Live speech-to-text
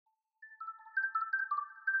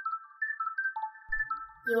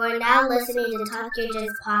You are now listening to Talk Yo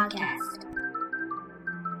Jits Podcast.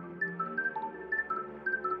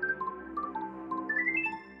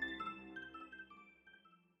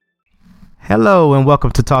 Hello and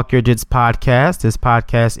welcome to Talk Yo Jits Podcast. This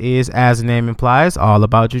podcast is, as the name implies, all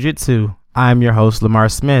about Jiu Jitsu. I'm your host, Lamar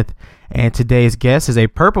Smith, and today's guest is a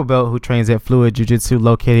purple belt who trains at Fluid Jiu Jitsu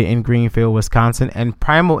located in Greenfield, Wisconsin, and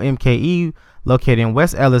Primal MKE located in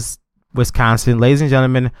West Ellis, Wisconsin. Ladies and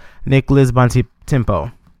gentlemen, Nicolas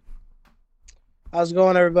Bontempo. How's it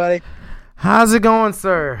going, everybody? How's it going,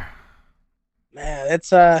 sir? Man,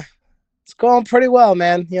 it's going pretty well,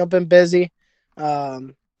 man. Been busy.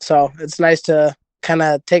 So it's nice to kind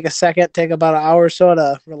of take about an hour or so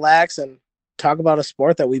to relax and talk about a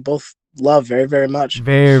sport that we both love very, very much.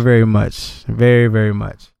 Very, very much. Very, very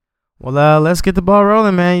much. Well, let's get the ball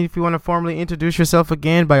rolling, man. If you want to formally introduce yourself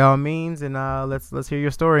again, by all means, and let's hear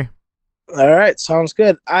your story. All right, sounds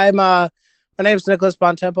good. My name is Nicolas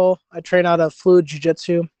Bontempo. I train out of Fluid Jiu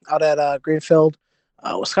Jitsu out at Greenfield,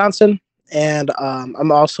 Wisconsin, and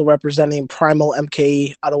I'm also representing Primal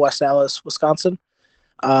MKE out of West Ellis, Wisconsin.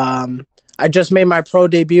 I just made my pro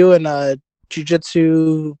debut in Jiu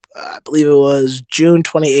Jitsu. I believe it was June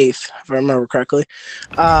 28th, if I remember correctly.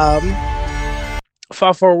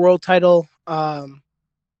 Fought for a world title on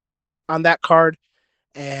that card,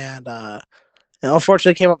 and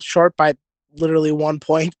unfortunately came up short by literally 1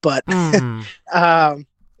 point, but but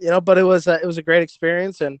it was a great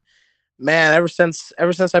experience, and man, ever since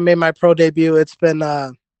I made my pro debut, it's been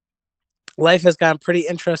life has gotten pretty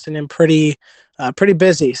interesting and pretty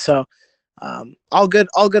busy. So all good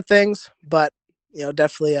things, but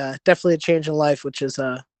definitely a change in life, which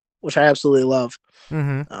I absolutely love.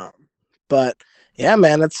 But yeah,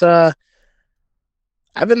 man, it's I've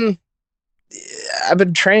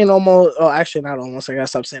been training almost. Oh, actually, not almost. I gotta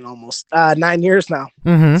stop saying almost. 9 years now.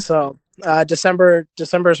 So December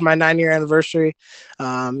is my 9-year anniversary.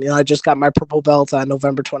 I just got my purple belt on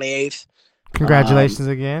November 28th. Congratulations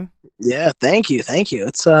again. Yeah, thank you.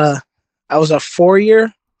 It's I was a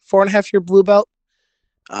 4.5 year blue belt.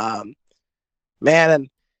 Man, and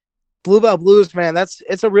blue belt blues, man,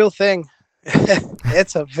 it's a real thing.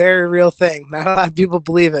 It's a very real thing. Not a lot of people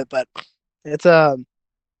believe it, but it's a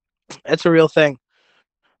real thing.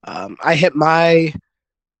 I hit my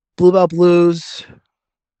blue belt blues,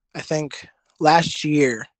 I think, last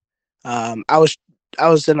year. I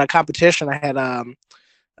was in a competition. I had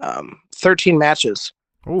 13 matches.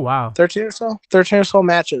 Oh, wow. 13 or so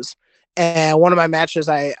matches. And one of my matches,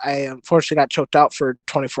 I unfortunately got choked out for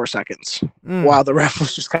 24 seconds while the ref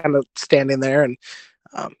was just kind of standing there. And,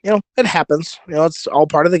 it happens. It's all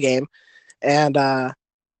part of the game. And I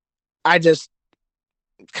just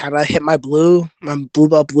kind of hit my blue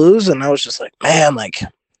belt blues, and I was just like, man, like,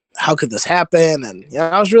 how could this happen? And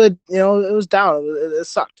I was really, it was down. It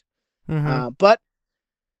sucked. But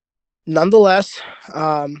nonetheless,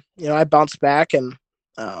 I bounced back, and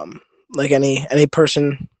like any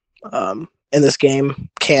person in this game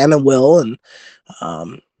can and will, and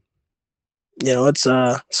it's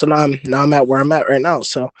so now I'm at where I'm at right now.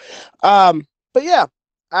 So but yeah,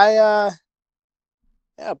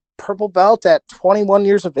 purple belt at 21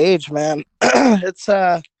 years of age, man. It's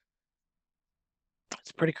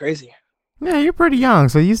pretty crazy. Yeah, you're pretty young,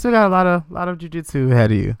 so you still got a lot of jiu-jitsu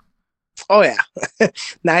ahead of you. Oh yeah.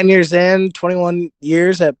 9 years in, 21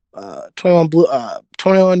 years at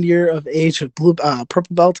 21 year of age of blue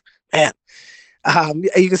purple belt. Man,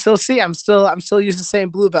 you can still see I'm still using the same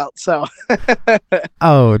blue belt. So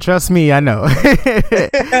oh, trust me, I know.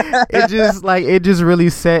 it just really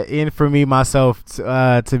set in for me myself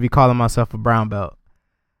to be calling myself a brown belt.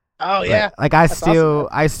 Oh yeah. Like I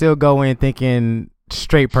still go in thinking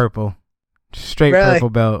straight purple. Really? Purple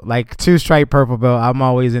belt, like 2-stripe purple belt. I'm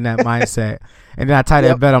always in that mindset, and then I tie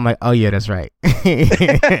that belt. I'm like, oh yeah, that's right.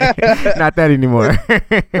 Not that anymore.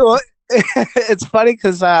 Well, it's funny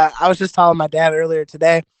because I was just telling my dad earlier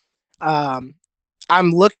today. I'm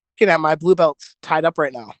looking at my blue belts tied up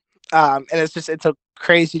right now, and it's a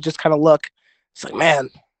crazy just kind of look. It's like, man,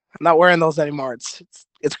 I'm not wearing those anymore.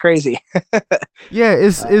 It's crazy. Yeah,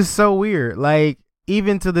 it's so weird. Like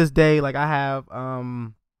even to this day, like I have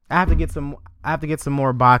to get some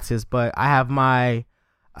more boxes, but I have my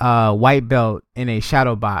white belt in a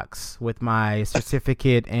shadow box with my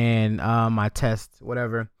certificate and my test,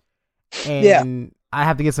 whatever. And I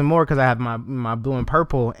have to get some more because I have my blue and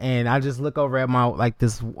purple, and I just look over at my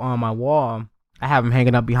this on my wall. I have them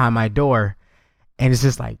hanging up behind my door, and it's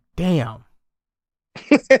just like, damn.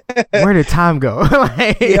 Where did time go?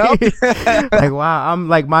 Like wow, I'm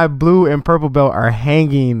like, my blue and purple belt are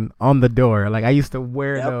hanging on the door. Like I used to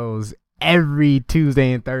wear those every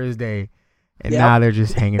Tuesday and Thursday, and now they're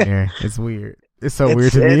just hanging there. It's weird. It's so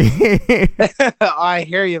weird to me. I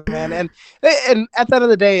hear you, man. And at the end of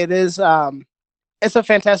the day, it is it's a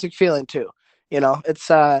fantastic feeling too. It's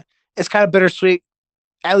kind of bittersweet,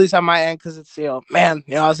 at least on my end, because it's man,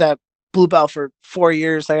 I was at blue belt for 4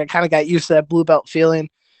 years. Like I kind of got used to that blue belt feeling,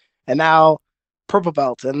 and now purple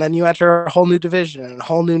belt, and then you enter a whole new division and a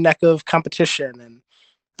whole new neck of competition,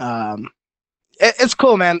 and it's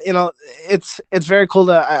cool, man. It's very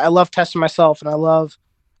cool I love testing myself, and I love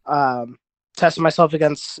testing myself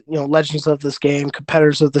against legends of this game,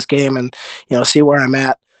 competitors of this game, and see where I'm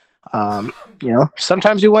at.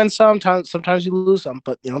 Sometimes you win sometimes you lose some,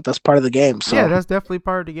 but that's part of the game. So yeah, that's definitely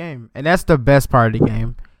part of the game, and that's the best part of the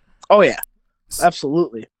game. Oh yeah,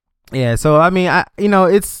 absolutely. Yeah, so I mean,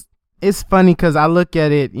 it's funny because I look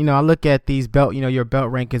at it, I look at these belt, your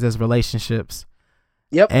belt rankings as relationships.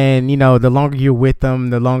 Yep. And the longer you're with them,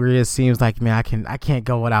 the longer it seems like, man, I can't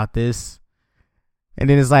go without this. And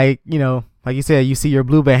then it's like, like you said, you see your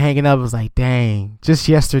blue belt hanging up. It's like, dang, just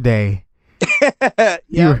yesterday,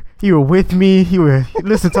 you were with me. You were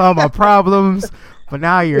listening to all my problems, but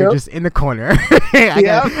now you're just in the corner.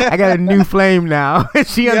 I got a new flame now.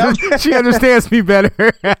 She understands me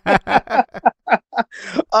better.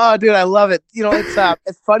 Oh, dude, I love it.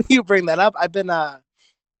 It's funny you bring that up. I've been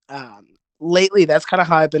lately, that's kind of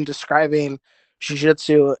how I've been describing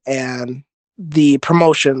jiu-jitsu and the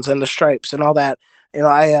promotions and the stripes and all that.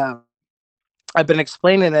 I've been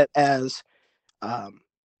explaining it as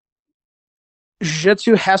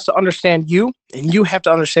jiu-jitsu has to understand you, and you have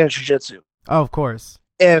to understand jiu-jitsu. Oh, of course.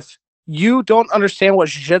 If you don't understand what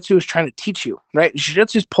jiu-jitsu is trying to teach you, right?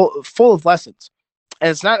 Jiu-jitsu is full of lessons, and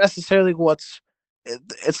it's not necessarily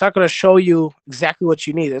it's not going to show you exactly what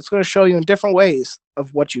you need. It's going to show you in different ways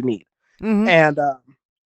of what you need. Mm-hmm. And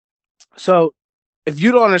so if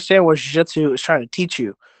you don't understand what jiu-jitsu is trying to teach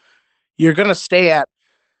you, you're going to stay at,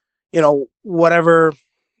 whatever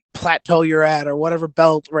plateau you're at, or whatever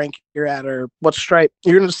belt rank you're at, or what stripe.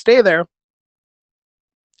 You're going to stay there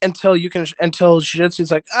until jiu-jitsu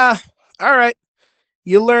is like, all right,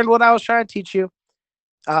 you learned what I was trying to teach you.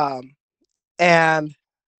 And,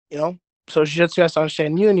 so jiu-jitsu has to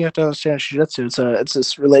understand you, and you have to understand jiu-jitsu. It's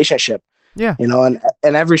this relationship. Yeah. And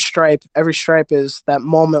every stripe is that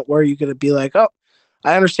moment where you're going to be like, oh,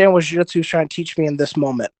 I understand what jiu-jitsu is trying to teach me in this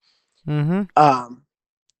moment. Mm-hmm.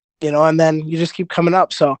 And then you just keep coming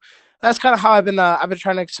up. So that's kind of how I've been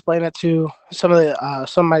trying to explain it to some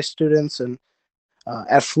of my students and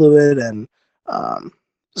at Fluid, and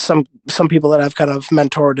some people that I've kind of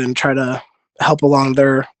mentored and try to help along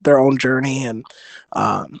their own journey. And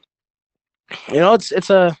it's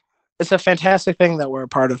a fantastic thing that we're a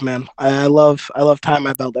part of, man. I love tying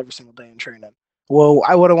my belt every single day in training. Well,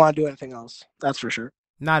 I wouldn't want to do anything else. That's for sure.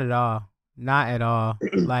 Not at all. Not at all.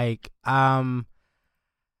 Like, I'm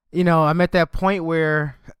at that point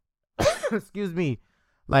where, excuse me,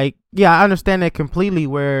 like, yeah, I understand that completely,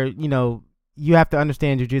 where, you have to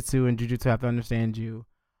understand jiu-jitsu and jiu-jitsu have to understand you.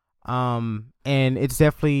 And it's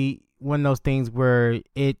definitely one of those things where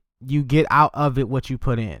you get out of it what you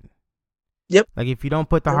put in. Yep. Like if you don't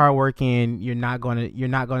put the hard work in, you're not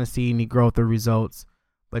gonna see any growth or results.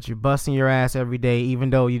 But you're busting your ass every day, even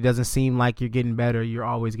though it doesn't seem like you're getting better. You're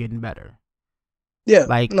always getting better. Yeah.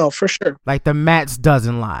 Like, no, for sure. Like the mats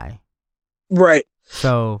doesn't lie. Right.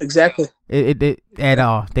 So exactly. It at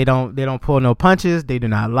all. They don't pull no punches. They do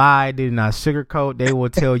not lie. They do not sugarcoat. They will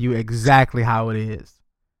tell you exactly how it is.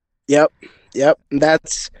 Yep. And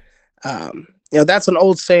that's that's an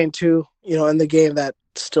old saying too, in the game that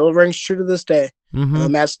still rings true to this day.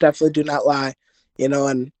 Mm-hmm. Mats definitely do not lie,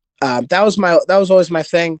 and that was always my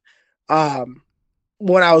thing.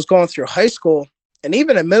 When I was going through high school and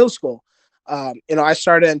even in middle school, I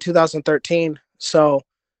started in 2013. So,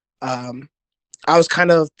 I was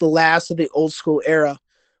kind of the last of the old school era,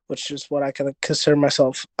 which is what I kind of consider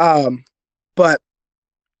myself. But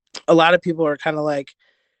a lot of people are kind of like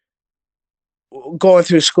going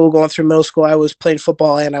through middle school. I was playing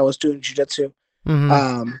football and I was doing jiu-jitsu.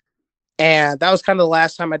 Mm-hmm. And that was kind of the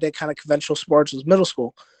last time I did kind of conventional sports was middle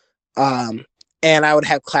school. And I would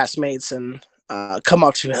have classmates and come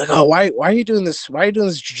up to me like, "Oh, why are you doing this? Why are you doing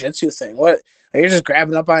this jiu-jitsu thing? What? You're just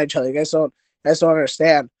grabbing up on each other. You guys don't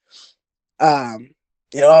understand." I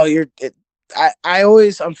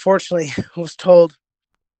always unfortunately was told,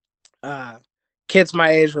 kids my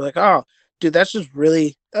age were like, "Oh, dude, that looks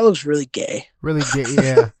really gay." Really gay,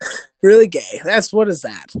 yeah. Really gay. What is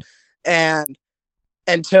that? And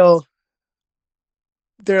until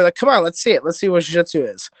they're like, "Come on, let's see it. Let's see what jiu-jitsu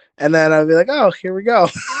is." And then I'll be like, "Oh, here we go."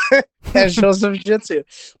 And show some jiu-jitsu.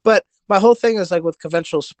 But my whole thing is like with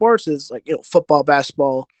conventional sports is like, football,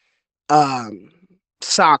 basketball, um,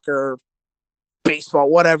 soccer, baseball,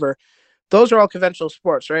 whatever. Those are all conventional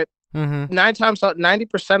sports, right? Mm-hmm.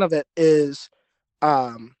 90% of it is,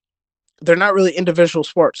 they're not really individual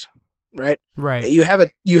sports, right? Right. You have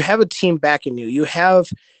a team backing you. You have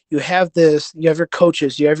your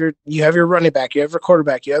coaches, you have your running back, you have your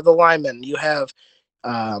quarterback, you have the lineman, you have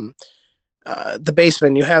the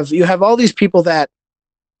baseman, you have all these people that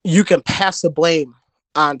you can pass the blame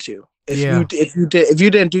onto if you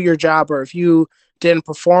didn't do your job, or if you didn't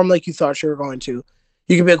perform like you thought you were going to.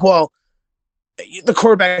 You can be like, well, the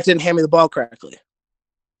quarterback didn't hand me the ball correctly.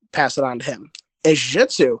 Pass it on to him. In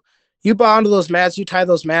jiu-jitsu, you bow onto those mats, you tie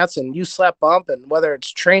those mats, and you slap bump, and whether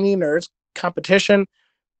it's training or it's competition,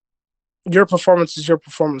 your performance is your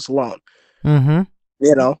performance alone. Mm-hmm.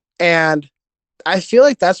 You know, and I feel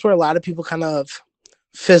like that's where a lot of people kind of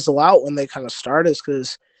fizzle out when they kind of start, is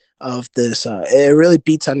because of this. It really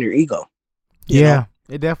beats on your ego. You know?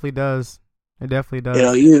 It definitely does. It definitely does. You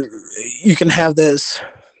know, you can have this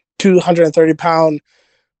 230-pound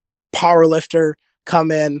power lifter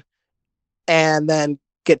come in and then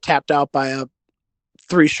get tapped out by a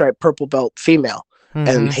 3-stripe purple belt female. Mm-hmm.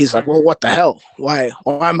 And he's like, well, what the hell? Why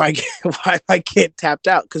am I getting tapped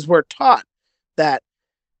out? Because we're taught that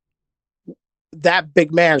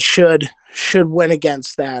big man should win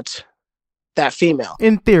against that female.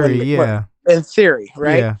 In theory, In theory,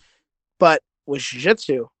 right? Yeah. But with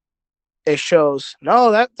jiu-jitsu, it shows,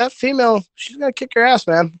 no, that female, she's gonna kick your ass,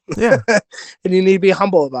 man. Yeah. And you need to be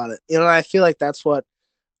humble about it. You know, I feel like that's what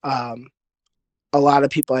a lot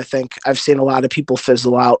of people, I think I've seen a lot of people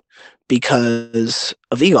fizzle out because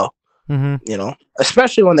of ego. Mm-hmm. You know,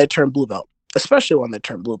 especially when they turn blue belt.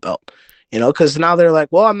 You know, because now they're like,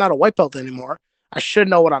 well, I'm not a white belt anymore. I should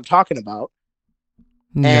know what I'm talking about.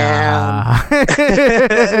 Nah.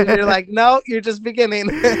 And you're like, no, you're just beginning.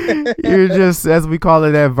 You're just, as we call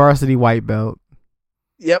it, that varsity white belt.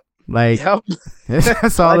 Yep. Like, yep.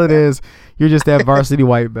 That's all like it is. You're just that varsity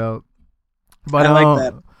white belt. But I like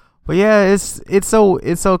that. But yeah, it's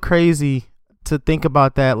so crazy to think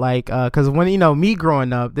about that. Like, because when, you know, me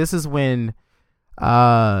growing up, this is when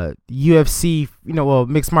UFC,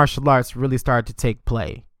 mixed martial arts really started to take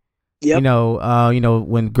play. Yep. You know,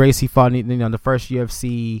 when Gracie fought, the first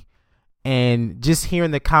UFC, and just hearing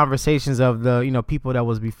the conversations of the, people that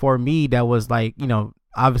was before me that was like,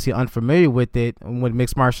 obviously unfamiliar with it. And when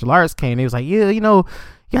mixed martial arts came, it was like, yeah, you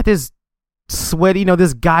got this sweaty,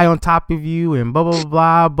 this guy on top of you and blah, blah,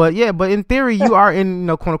 blah. But in theory, you are in,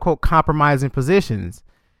 quote unquote, compromising positions.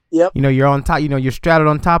 Yep. You're on top, you're straddled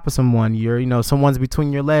on top of someone. You're, someone's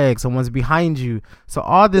between your legs, someone's behind you. So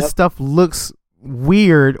all this stuff looks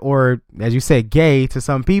weird, or as you said, gay to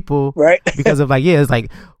some people, right? Because of it's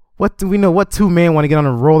like, what do we know? What two men want to get on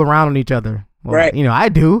and roll around on each other? Well, right. I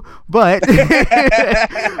do, but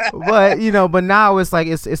but now it's like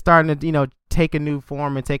it's starting to take a new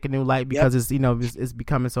form and take a new light because it's it's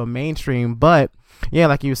becoming so mainstream. But yeah,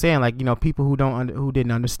 like you were saying, like people who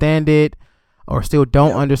didn't understand it or still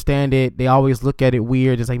don't understand it, they always look at it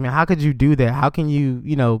weird. It's like, man, how could you do that? How can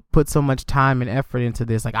you put so much time and effort into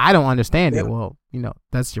this? Like, I don't understand it. Well,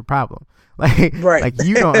 that's your problem. Like, right. Like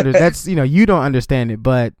you don't that's you don't understand it.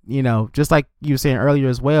 But just like you were saying earlier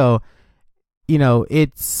as well,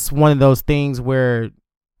 it's one of those things where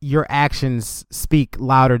your actions speak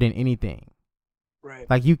louder than anything. Right.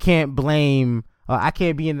 Like, you can't blame. I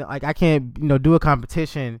can't be I can't do a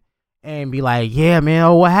competition and be like, yeah, man,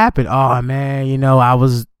 oh, what happened? Oh, man, I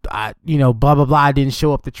blah, blah, blah. I didn't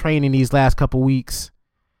show up to training these last couple weeks,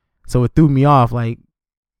 so it threw me off. Like,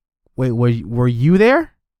 wait, were you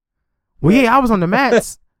there? Well, yeah, I was on the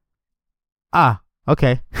mats.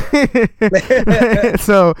 Okay.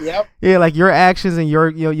 So, yeah, like your actions and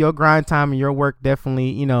your grind time and your work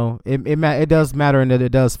definitely, it does matter, and that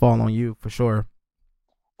it does fall on you for sure.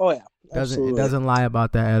 Oh yeah, absolutely. It doesn't lie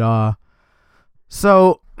about that at all.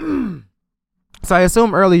 So I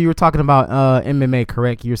assume earlier you were talking about MMA,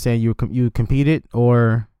 correct? You were saying you competed,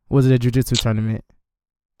 or was it a jiu-jitsu tournament?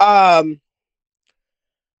 So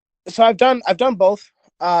I've done both.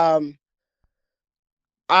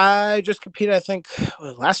 I just competed, I think,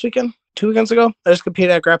 last weekend, 2 weekends ago. I just competed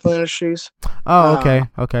at Grappling Industries. Oh, okay,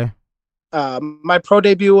 okay. My pro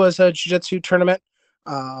debut was a jiu-jitsu tournament,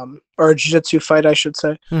 or a jiu-jitsu fight, I should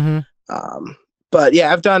say. Mm-hmm. But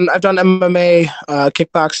yeah, I've done MMA,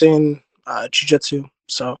 kickboxing, jiu-jitsu.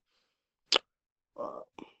 So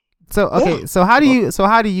okay. Yeah. So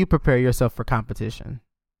how do you prepare yourself for competition?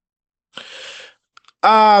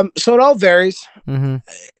 So it all varies. Mm-hmm.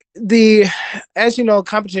 As you know,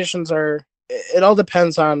 competitions it all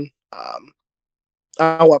depends on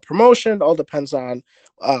what promotion. It all depends on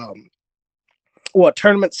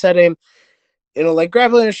tournament setting, like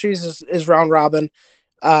Grappling Industries is round robin,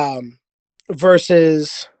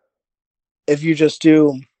 versus if you just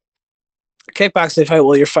do kickboxing fight,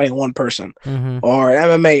 well, you're fighting one person, or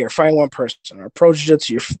MMA, you're fighting one person, or pro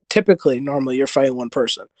jiu-jitsu, normally you're fighting one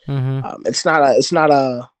person. It's not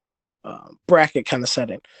a bracket kind of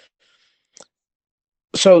setting.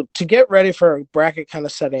 So to get ready for a bracket kind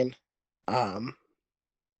of setting,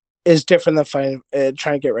 is different than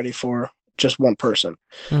trying to get ready for just one person.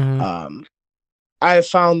 I have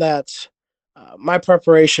found that my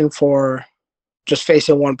preparation for just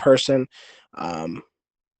facing one person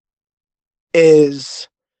is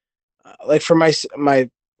like for my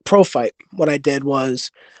pro fight. What I did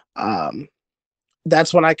was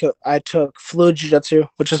that's when I took Fluid Jiu Jitsu,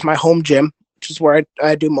 which is my home gym, which is where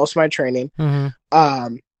I do most of my training.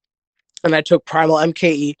 And I took Primal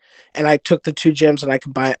MKE, and I took the two gyms and I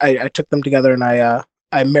took them together, and I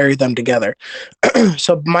married them together.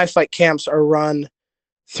 So my fight camps are run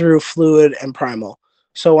through Fluid and Primal.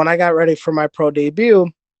 So when I got ready for my pro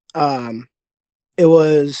debut, it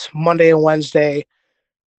was Monday and Wednesday,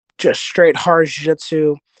 just straight hard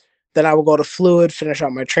jiu-jitsu. Then I would go to Fluid, finish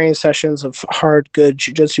out my training sessions of hard, good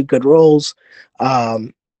jiu-jitsu, good rolls.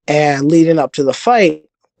 And leading up to the fight,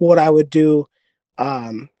 what I would do,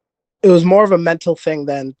 it was more of a mental thing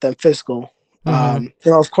than physical.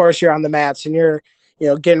 Of course, you're on the mats and you're,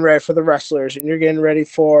 getting ready for the wrestlers, and you're getting ready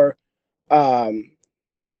for, whoever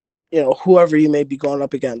you may be going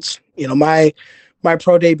up against. My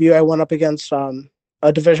pro debut, I went up against a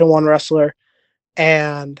Division I wrestler,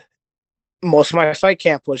 and most of my fight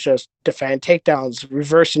camp was just defending takedowns,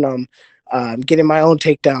 reversing them, getting my own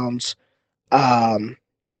takedowns,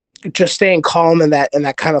 just staying calm in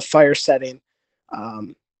that kind of fire setting.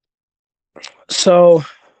 So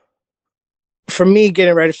for me,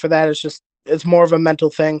 getting ready for that it's more of a mental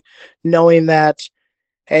thing, knowing that,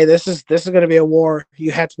 hey, this is going to be a war. I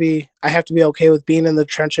have to be okay with being in the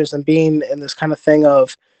trenches and being in this kind of thing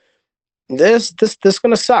of this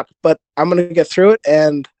going to suck, but I'm going to get through it,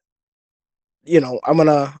 and I'm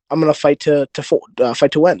gonna fight to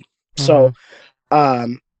fight to win. So,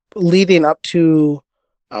 leading up to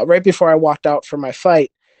right before I walked out for my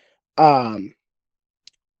fight,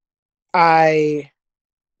 I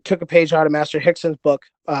took a page out of Master Hickson's book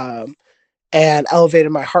and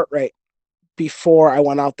elevated my heart rate before I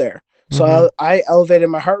went out there. So I elevated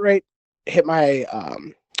my heart rate, hit my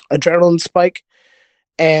adrenaline spike,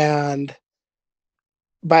 and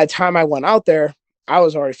by the time I went out there, I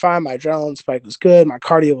was already fine. My adrenaline spike was good. My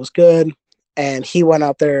cardio was good. And he went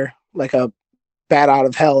out there like a bat out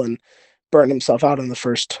of hell and burned himself out in the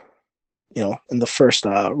first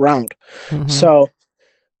round. So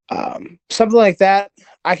something like that,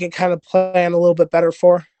 I can kind of plan a little bit better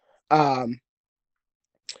for. And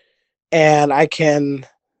I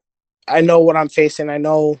know what I'm facing. I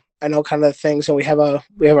know kind of things, and we have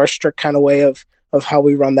our strict kind of way of how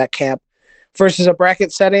we run that camp versus a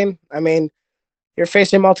bracket setting. I mean, you're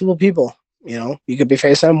facing multiple people. You could be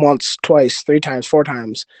facing them once, twice, 3 times, 4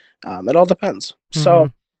 times. It all depends.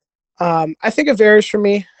 So I think it varies for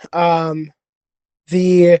me.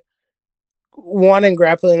 The one in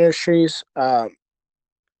Grappling Industries, I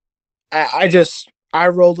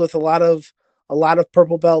rolled with a lot of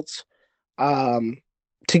purple belts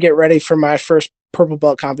to get ready for my first purple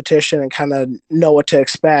belt competition and kind of know what to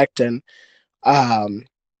expect. And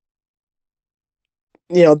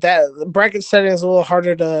that bracket setting is a little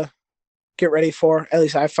harder to get ready for. At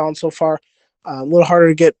least I've found so far, a little harder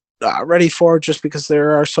to get ready for, just because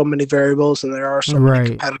there are so many variables and there are so many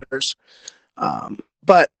competitors.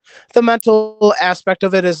 But the mental aspect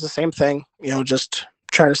of it is the same thing. Just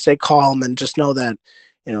trying to stay calm and just know that,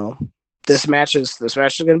 this match is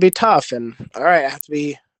going to be tough. And all right,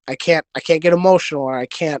 I can't get emotional, or I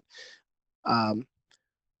can't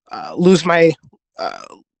lose my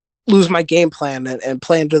game plan and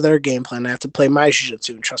play into their game plan. I have to play my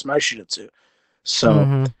jiu-jitsu and trust my jiu-jitsu.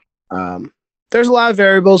 So there's a lot of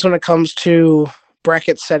variables when it comes to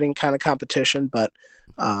bracket setting kind of competition, but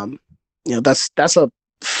that's a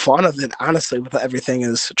fun of it, honestly, with everything,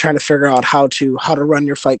 is trying to figure out how to run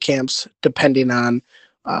your fight camps depending on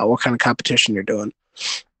what kind of competition you're doing.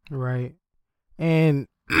 Right. And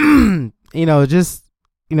just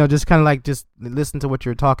kind of like just listen to what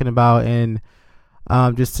you're talking about, and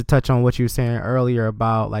just to touch on what you were saying earlier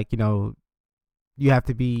about, like, you have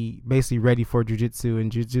to be basically ready for jiu-jitsu,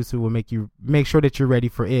 and jiu-jitsu will make sure that you're ready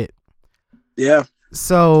for it. Yeah.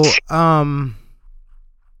 So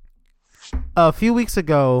a few weeks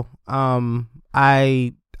ago, I've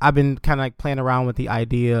been kind of like playing around with the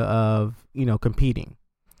idea of competing.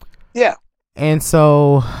 Yeah. And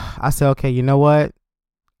so I said, okay, you know what?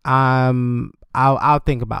 I'll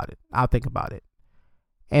think about it. I'll think about it.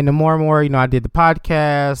 And the more and more, I did the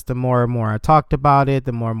podcast, the more and more I talked about it,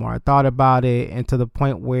 the more and more I thought about it, and to the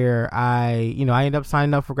point where I ended up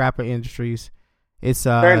signing up for Grappler Industries. It's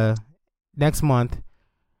next month.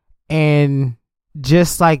 And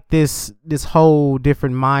just like this whole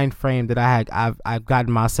different mind frame that I've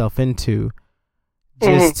gotten myself into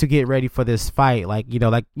just to get ready for this fight. I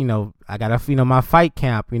got my fight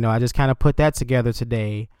camp, I just kind of put that together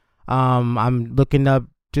today. I'm looking up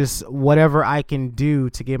just whatever I can do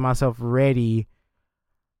to get myself ready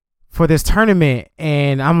for this tournament.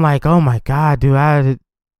 And I'm like, oh my God, dude,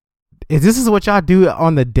 this is what y'all do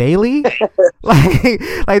on the daily?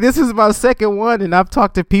 like this is my second one. And I've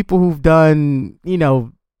talked to people who've done, 10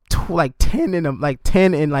 in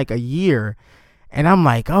a year. And I'm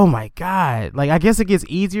like, oh my God. I guess it gets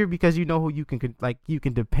easier because you know who you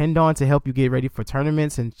can depend on to help you get ready for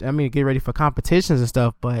tournaments and get ready for competitions and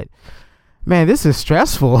stuff. But man, this is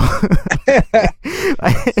stressful.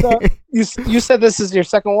 So you said this is your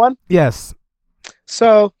second one? Yes.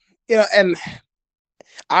 So, and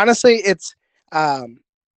honestly, it's, I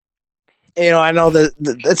know that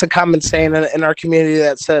it's a common saying in our community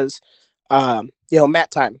that says,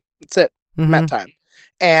 mat time. That's it. Mm-hmm. Mat time.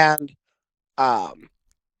 And,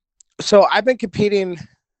 so I've been competing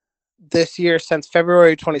this year since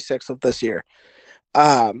February 26th of this year.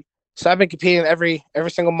 So I've been competing every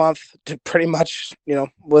single month to pretty much,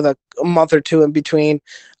 with a month or two in between.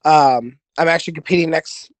 I'm actually competing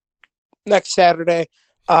next Saturday,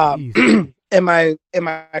 in my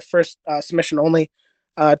first submission only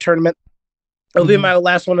tournament. It'll be my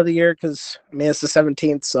last one of the year because it's the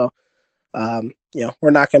 17th. So,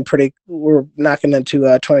 we're knocking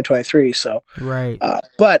into 2023. So, right.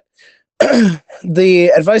 But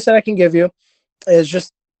the advice that I can give you is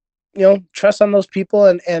just, trust on those people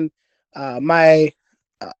and my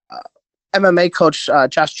MMA coach,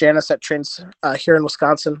 Josh Janis, that trains here in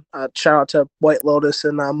Wisconsin. Shout out to White Lotus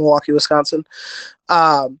in Milwaukee, Wisconsin.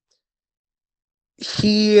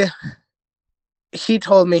 He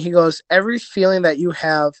told me, he goes, every feeling that you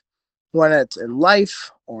have, when it's in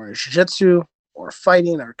life or in jiu-jitsu or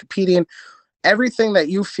fighting or competing, everything that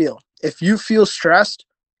you feel, if you feel stressed,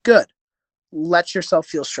 good. Let yourself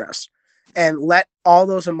feel stressed and let all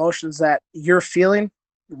those emotions that you're feeling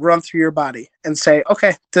run through your body and say,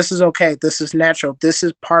 okay. This is natural. This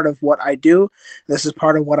is part of what I do. This is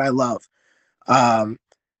part of what I love. And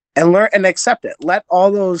learn and accept it. Let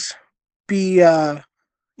all those be,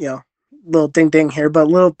 little ding ding here,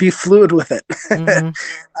 but be fluid with it.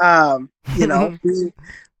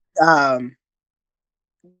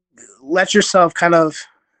 Let yourself kind of,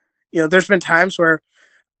 there's been times where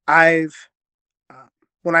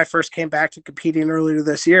when I first came back to competing earlier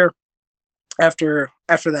this year, after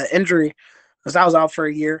that injury, because I was out for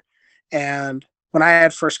a year, and when I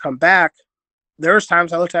had first come back, there was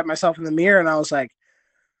times I looked at myself in the mirror and I was like,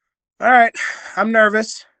 all right, I'm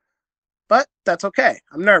nervous, but that's okay.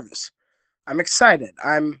 I'm nervous. I'm excited.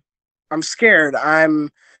 I'm scared.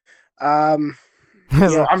 I'm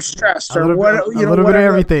stressed, or what? A little bit of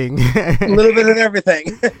everything. A little bit of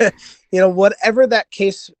everything. Whatever that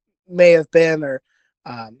case may have been, or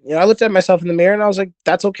I looked at myself in the mirror and I was like,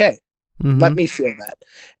 that's okay. Mm-hmm. Let me feel that.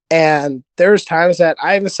 And there's times that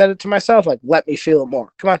I even said it to myself, like, let me feel it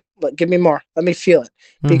more. Come on, give me more. Let me feel it.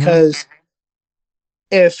 Mm-hmm. Because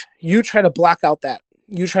if you try to block out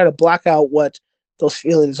what those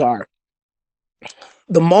feelings are,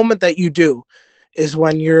 the moment that you do is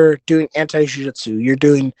when you're doing anti-jiu-jitsu. You're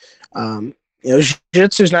doing,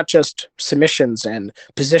 jiu-jitsu is not just submissions and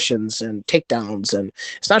positions and takedowns, and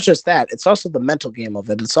it's not just that. It's also the mental game of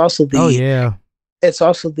it. It's also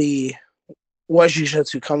what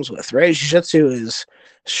jiu-jitsu comes with, right? Jiu-jitsu is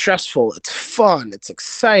stressful. It's fun. It's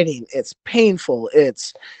exciting. It's painful.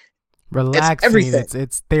 It's relaxing. It's everything.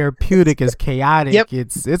 It's therapeutic. It's chaotic. Yep.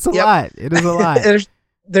 It's a lot. It is a lot.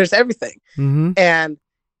 There's everything. Mm-hmm. And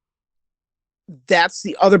that's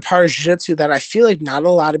the other part of jiu-jitsu that I feel like not a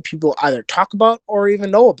lot of people either talk about or even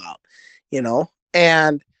know about,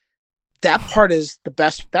 and that part is the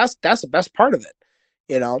best. That's the best part of it,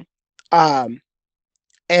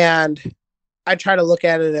 and I try to look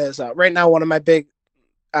at it as right now, one of my big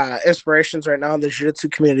inspirations right now in the jiu-jitsu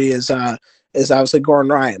community is obviously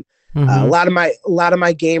Gordon Ryan. Mm-hmm. A lot of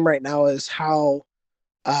my game right now is how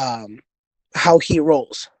he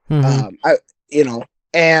rolls. Mm-hmm.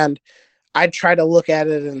 And I try to look at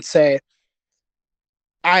it and say,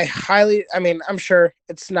 I'm sure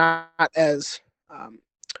it's not as,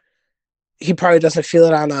 he probably doesn't feel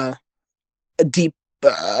it on a deep,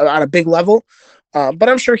 on a big level, But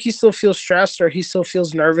I'm sure he still feels stressed or he still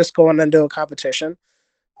feels nervous going into a competition.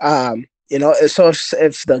 So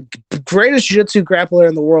if the greatest jiu-jitsu grappler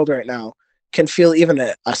in the world right now can feel even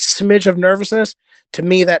a smidge of nervousness, to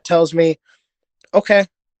me, that tells me, okay,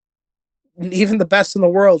 even the best in the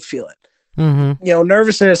world feel it. Mm-hmm.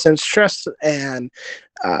 Nervousness and stress and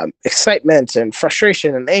excitement and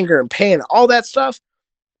frustration and anger and pain, all that stuff,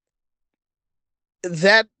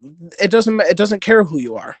 that it doesn't care who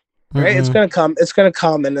you are, right? It's going to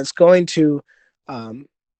come, and it's going to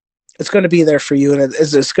be there for you. And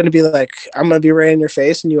it's going to be like, I'm going to be right in your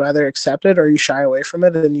face, and you either accept it or you shy away from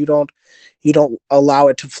it, and you don't allow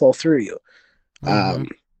it to flow through you.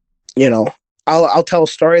 I'll tell a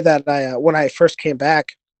story that when I first came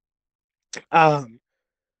back, so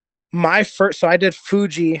I did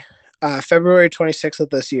Fuji, February 26th of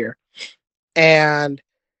this year. And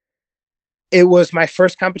it was my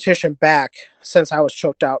first competition back since I was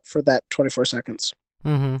choked out for that 24 seconds.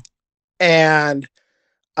 Mm-hmm. And,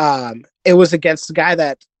 it was against the guy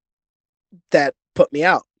that put me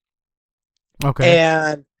out. Okay.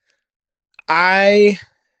 And I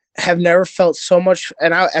have never felt so much.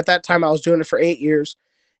 And at that time I was doing it for 8 years,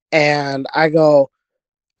 and I go,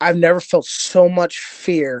 I've never felt so much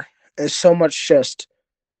fear and so much just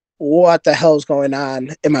what the hell is going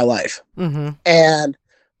on in my life. Mm-hmm. And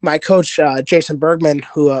my coach, Jason Bergman,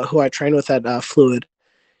 who I trained with at Fluid,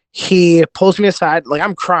 he pulls me aside, like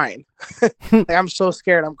I'm crying. Like I'm so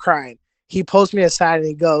scared, I'm crying. He pulls me aside and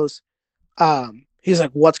he goes, he's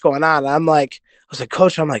like, what's going on? And I was like,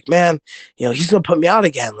 coach, I'm like, man, he's going to put me out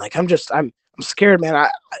again. Like, I'm scared, man.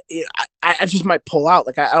 I just might pull out.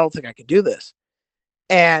 Like, I don't think I could do this.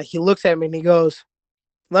 And he looks at me and he goes,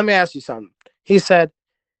 let me ask you something. He said,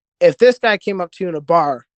 if this guy came up to you in a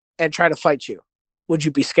bar and tried to fight you, would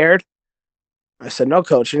you be scared? I said, no,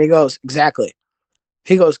 coach. And he goes, exactly.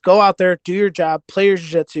 He goes, go out there, do your job, play your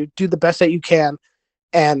jiu-jitsu, do the best that you can.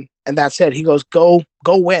 And that's it. He goes, go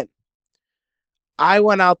win. I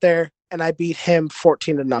went out there and I beat him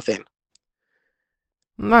 14-0.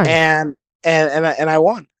 Nice. And I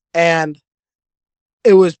won. And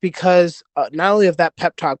it was because not only of that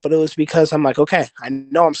pep talk, but it was because I'm like, okay, I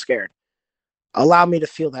know I'm scared. Allow me to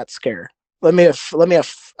feel that scare. Let me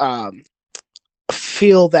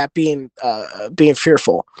feel that being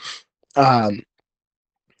fearful.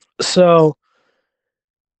 So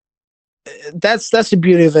that's the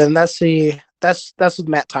beauty of it, and that's with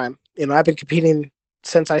mat time. I've been competing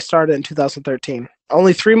since I started in 2013.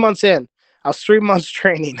 Only 3 months in, I was 3 months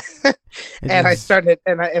training, and I started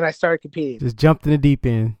competing. Just jumped in the deep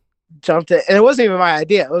end. Jumped in, and it wasn't even my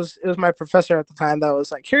idea. It was my professor at the time that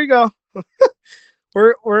was like, "Here you go.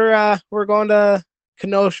 we're going to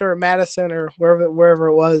Kenosha or Madison or wherever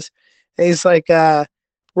it was." And he's like, "We're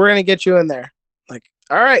gonna get you in there." Like,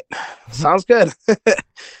 all right, sounds good.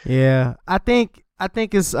 Yeah, I think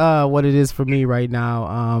it's what it is for me right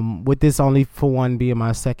now. With this only for one being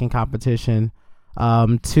my second competition,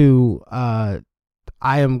 two, I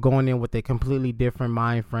am going in with a completely different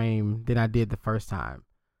mind frame than I did the first time.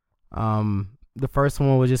 The first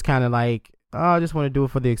one was just kind of like, oh, I just want to do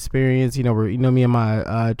it for the experience. Me and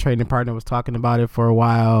my training partner was talking about it for a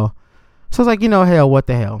while, so I was like, hell, what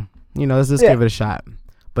the hell, let's just give it a shot.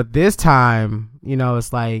 But this time,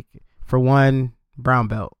 it's like, for one, brown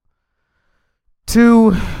belt.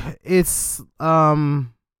 Two, it's I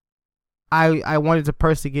wanted to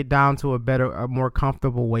personally get down to a more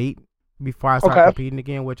comfortable weight before I start competing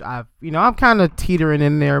again, which I'm kind of teetering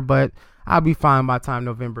in there, but I'll be fine by time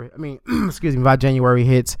November. Excuse me, by January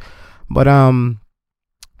hits. But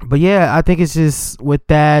yeah, I think it's just with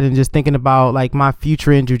that and just thinking about like my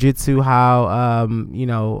future in jiu-jitsu, how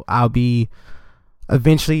I'll be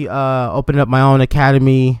eventually opening up my own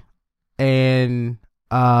academy, and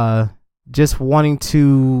just wanting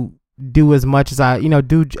to do as much as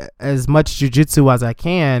do as much jiu-jitsu as I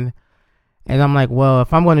can. And I'm like, well,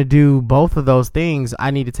 if I'm going to do both of those things,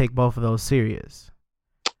 I need to take both of those serious.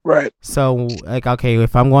 Right. So like, okay,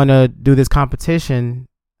 if I'm going to do this competition,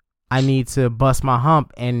 I need to bust my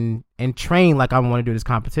hump and train like I want to do this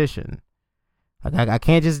competition. Like I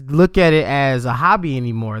can't just look at it as a hobby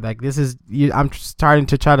anymore. Like I'm starting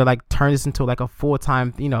to try to like turn this into like a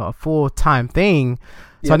full-time thing.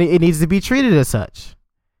 So it needs to be treated as such.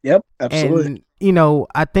 Yep, absolutely. And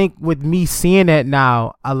I think with me seeing that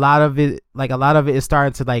now, a lot of it is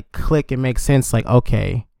starting to like click and make sense. Like,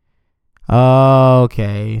 okay,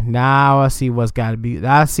 now I see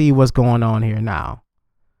I see what's going on here now.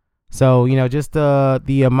 So, just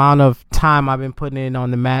the amount of time I've been putting in on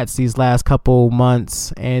the mats these last couple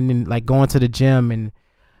months, and like going to the gym and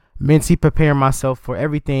mentally preparing myself for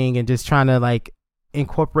everything, and just trying to like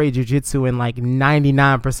incorporate jiu-jitsu in like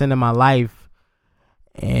 99% of my life,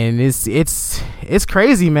 and it's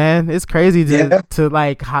crazy, man. It's crazy to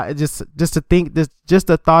like just to think this, just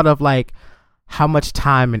the thought of like how much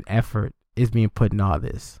time and effort is being put in all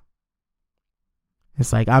this.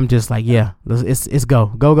 It's like I'm just like, yeah, it's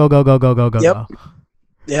go. Yep.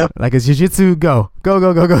 Yep. Like it's jiu-jitsu, go.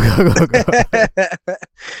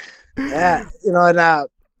 Yeah, you know, and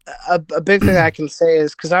a big thing I can say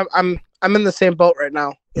is because I'm in the same boat right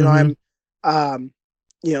now. You know, I'm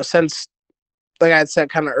you know, since, like I had said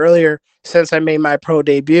kind of earlier, since I made my pro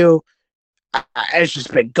debut, it's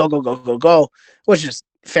just been go, which is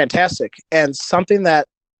fantastic. And something that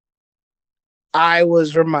I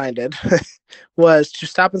was reminded was to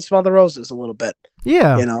stop and smell the roses a little bit.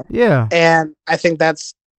 Yeah. You know? Yeah. And I think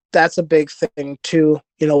that's a big thing too,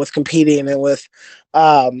 you know, with competing and with,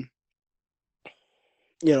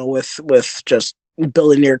 you know, with just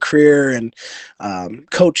building your career and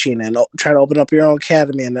coaching and trying to open up your own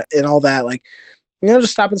academy and all that. Like, you know,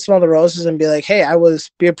 just stop and smell the roses and be like, hey,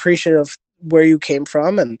 be appreciative of where you came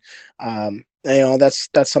from. And, you know, that's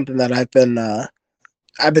something that I've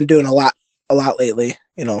been doing a lot lately.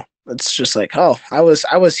 You know, it's just like, oh, I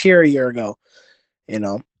was here a year ago, you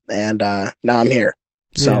know, and now I'm here.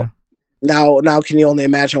 So now can you only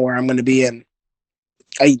imagine where I'm going to be in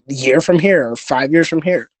a year from here or 5 years from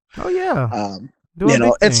here? Oh yeah. You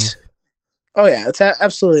know, it's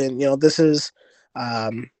absolutely. And, you know, this is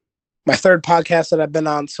my third podcast that I've been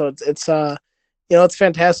on. So it's you know, it's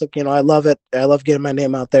fantastic. You know, I love it. I love getting my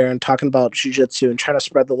name out there and talking about jiu-jitsu and trying to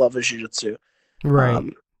spread the love of jiu-jitsu. Right.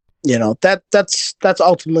 You know, that's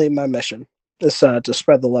ultimately my mission, is to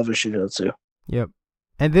spread the love of jiu-jitsu. Yep.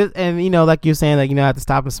 And you know, like you're saying, like, you know, I have to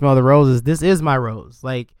stop and smell the roses. This is my rose.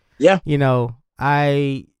 Like, yeah, you know,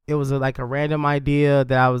 it was like a random idea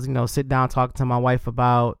that I was, you know, sit down talking to my wife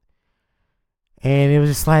about. And it was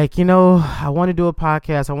just like, you know, I want to do a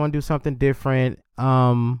podcast. I want to do something different,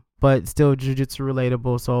 but still jiu-jitsu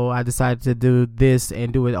relatable. So I decided to do this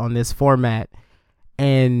and do it on this format.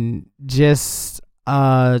 And just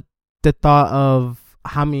the thought of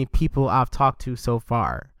how many people I've talked to so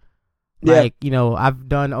far. Like, you know, I've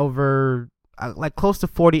done over like close to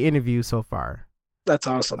 40 interviews so far. That's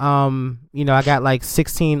awesome. You know, I got like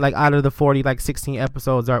 16, like out of the 40, like 16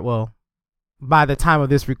 episodes are, well, by the time of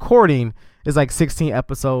this recording, it's like 16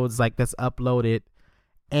 episodes like that's uploaded.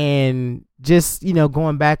 And just, you know,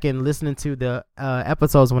 going back and listening to the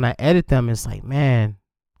episodes when I edit them, it's like, man,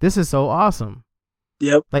 this is so awesome.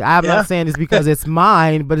 Yep. Like, I'm not saying this because it's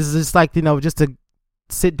mine, but it's just like, you know, just to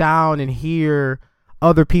sit down and hear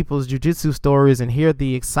other people's jiu-jitsu stories and hear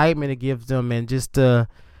the excitement it gives them, and just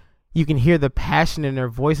you can hear the passion in their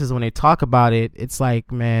voices when they talk about it. It's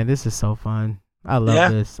like, man, this is so fun. I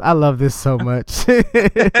love this. I love this so much.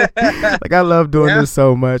 Like, I love doing this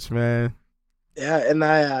so much, man. Yeah, and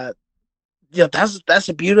I that's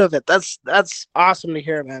the beauty of it. That's awesome to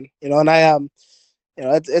hear, man. You know, and I you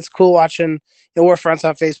know, it's cool watching, you know, we're friends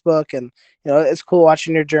on Facebook, and, you know, it's cool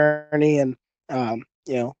watching your journey, and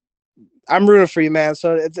you know, I'm rooting for you, man.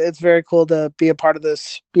 So it's very cool to be a part of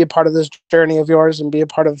this journey of yours, and be a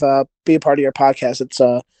part of your podcast.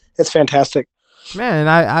 It's fantastic, man.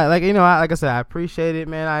 I like, you know, like I said, I appreciate it,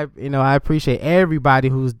 man. I appreciate everybody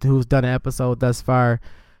who's done an episode thus far,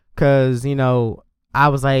 because, you know, I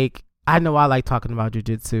was like, I know I like talking about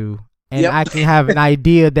jiu-jitsu, and I can have an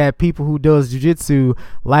idea that people who does jiu-jitsu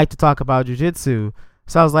like to talk about jiu-jitsu.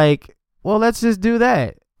 So I was like, well, let's just do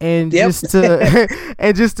that. And just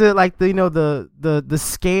to like the, you know, the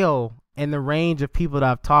scale and the range of people that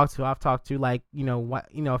I've talked to like, you know,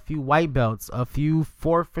 a few white belts, a few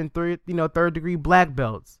fourth and third degree black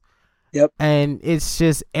belts. Yep. And it's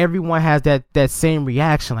just, everyone has that same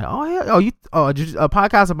reaction, like, oh yeah, a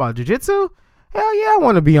podcast about jiu-jitsu? Hell yeah, I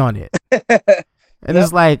want to be on it. And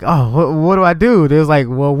it's like, oh, what do I do? There's like,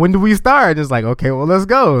 well, when do we start? It's like, okay, well, let's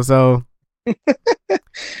go. So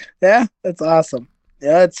yeah, that's awesome.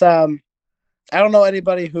 Yeah, it's I don't know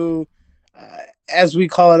anybody who, as we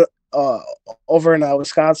call it over in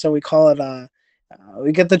Wisconsin, we call it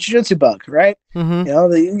we get the jiu-jitsu bug, right? Mm-hmm. You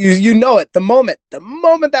know, you know it the moment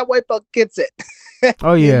that white belt gets it.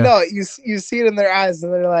 Oh yeah, you know it. You see it in their eyes,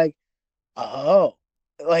 and they're like, oh,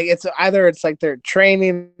 like it's like they're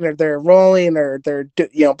training, or they're rolling, or they're,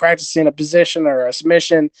 you know, practicing a position or a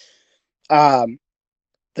submission.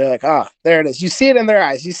 They're like, oh, there it is. You see it in their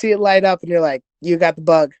eyes. You see it light up, and you're like, you got the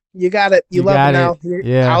bug. You got it. You love it now.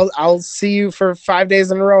 Yeah. I'll see you for 5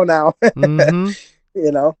 days in a row now. Mm-hmm.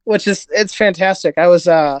 You know, which is, it's fantastic. I was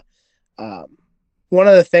one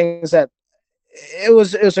of the things that it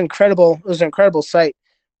was incredible. It was an incredible sight.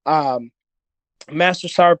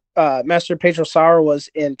 Master Pedro Sauer was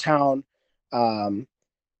in town um,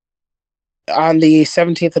 on the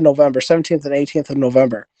 17th of November, 17th and 18th of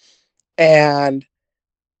November. And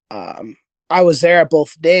I was there at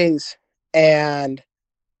both days, and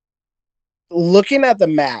looking at the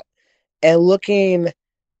mat and looking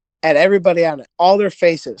at everybody on it, all their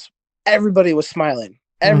faces, everybody was smiling.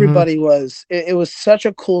 Everybody was, it was such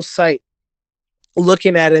a cool sight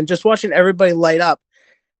looking at it and just watching everybody light up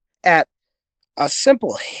at a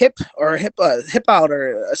simple hip out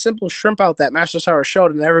or a simple shrimp out that Master Sauer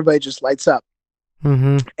showed, and everybody just lights up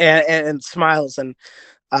and smiles. And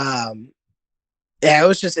yeah, it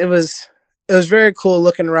was very cool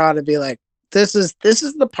looking around and be like, this is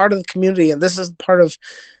the part of the community, and this is part of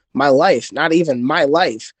my life, not even my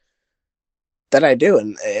life, that I do,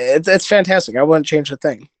 and it's fantastic. I wouldn't change a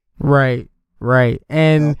thing. Right.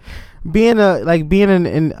 And being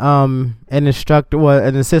an instructor, well,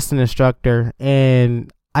 an assistant instructor,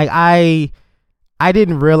 and I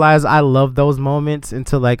didn't realize I loved those moments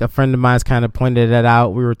until like a friend of mine's kind of pointed that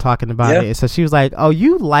out. We were talking about it, and so she was like, "Oh,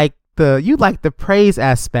 you like the praise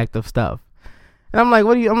aspect of stuff," and I'm like,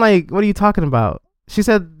 "What are you talking about?" She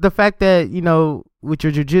said, "The fact that with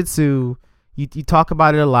your jiu-jitsu, you talk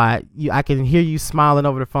about it a lot. I can hear you smiling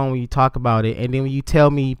over the phone when you talk about it, and then when you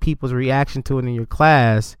tell me people's reaction to it in your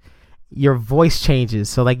class, your voice changes.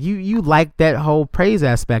 So like you like that whole praise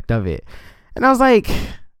aspect of it." And I was like,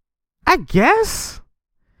 I guess,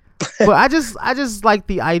 but I just like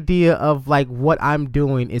the idea of like what I'm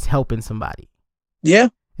doing is helping somebody. Yeah.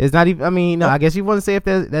 It's not even, I mean, no, I guess you want to say if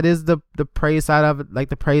that is the praise side of it, like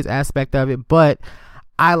the praise aspect of it, but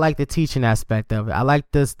I like the teaching aspect of it. I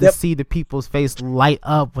like to see the people's face light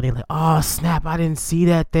up when they're like, "Oh snap, I didn't see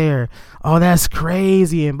that there. Oh, that's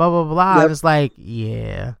crazy," and blah blah blah. And it's like,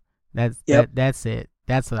 yeah, that's it.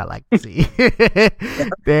 That's what I like to see.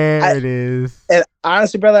 There it is. And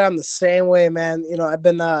honestly, brother, I'm the same way, man. I've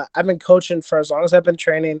been coaching for as long as I've been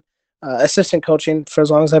training, assistant coaching for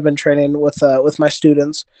as long as I've been training with my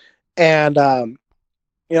students, and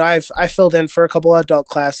I filled in for a couple of adult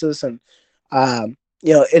classes, and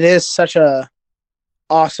it is such a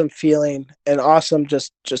awesome feeling and awesome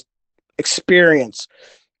just experience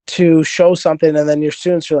to show something, and then your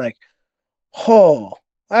students are like, "Oh,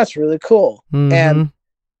 that's really cool." And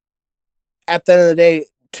at the end of the day,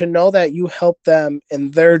 to know that you help them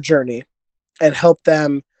in their journey and help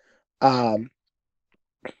them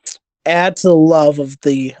add to the love of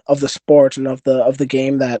the sport and of the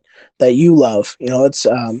game that you love. It's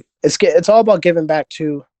all about giving back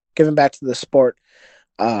to the sport.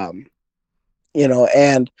 And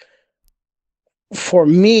for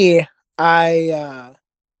me, I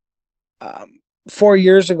 4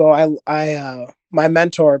 years ago, I my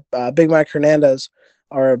mentor, Big Mike Hernandez,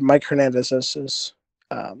 or Mike Hernandez as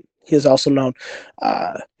he is also known,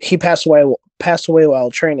 he passed away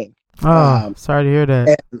while training. Oh, sorry to hear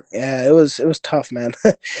that. And, yeah, it was tough, man.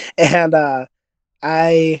 And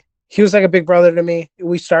he was like a big brother to me.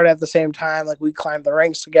 We started at the same time, like we climbed the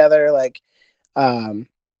ranks together, like he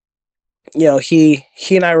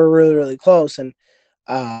and I were really, really close. And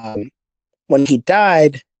when he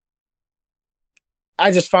died,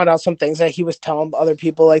 I just found out some things that he was telling other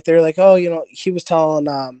people. Like they're like, "Oh, he was telling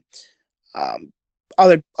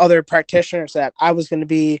other practitioners that I was going to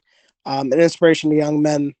be an inspiration to young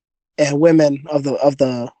men and women of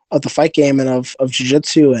the fight game and of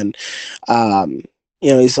jiu-jitsu." And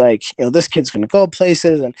he's like, "This kid's going to go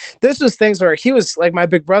places." And this was things where he was like my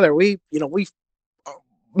big brother. We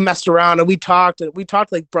messed around and we talked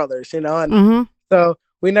like brothers, and so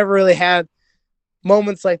we never really had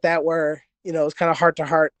moments like that where it was kind of heart to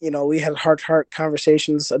heart. We had heart to heart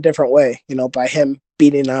conversations a different way, by him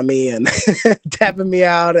beating on me and tapping me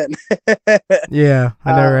out. And yeah,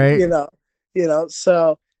 I know, right?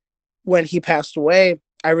 So when he passed away,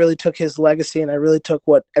 I really took his legacy and I really took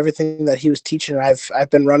everything that he was teaching. I've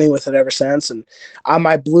been running with it ever since. And on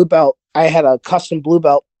my blue belt, I had a custom blue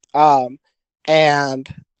belt. And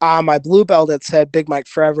on my blue belt, it said "Big Mike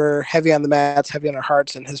Forever, heavy on the mats, heavy on our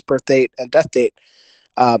hearts," and his birth date and death date.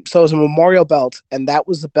 So it was a memorial belt, and that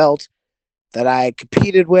was the belt that I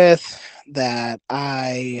competed with, that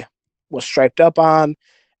I was striped up on.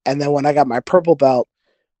 And then when I got my purple belt,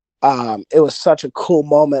 it was such a cool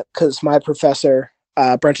moment because my professor,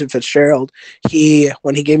 Brenton Fitzgerald,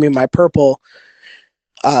 when he gave me my purple,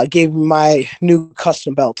 gave me my new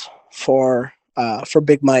custom belt for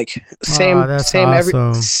Big Mike. Same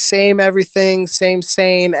awesome. Same everything, same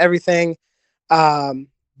saying everything.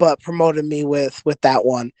 But promoted me with that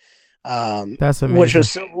one. That's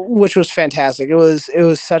amazing. Which was fantastic. It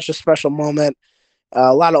was such a special moment.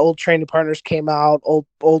 A lot of old training partners came out,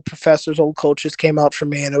 old professors, old coaches came out for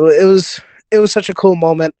me, and it was such a cool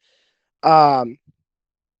moment.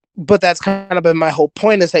 But that's kind of been my whole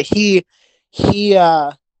point, is that he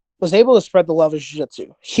was able to spread the love of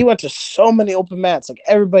jiu-jitsu. He went to so many open mats, like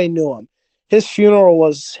everybody knew him. His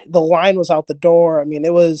funeral the line was out the door. I mean,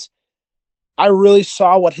 I really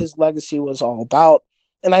saw what his legacy was all about.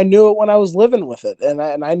 And I knew it when I was living with it. And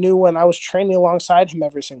I knew when I was training alongside him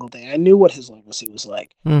every single day. I knew what his legacy was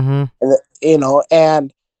like. Mm-hmm.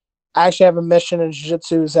 And I actually have a mission in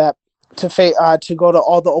jiu-jitsu is that to go to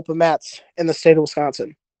all the open mats in the state of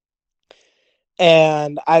Wisconsin.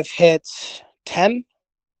 And I've hit 10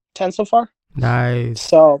 so far. Nice.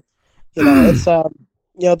 So, it's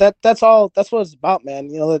that's what it's about,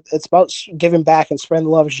 man. It's about giving back and spreading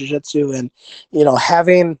the love of jiu-jitsu, and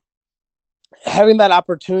having that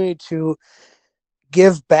opportunity to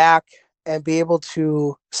give back and be able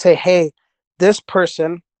to say, hey, this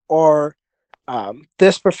person or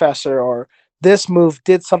this professor or this move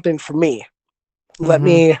did something for me. Let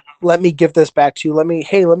me give this back to you. Let me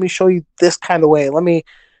show you this kind of way. Let me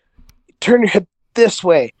turn your hip this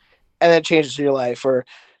way, and then changes your life, or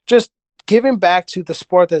just giving back to the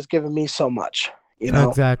sport that's given me so much.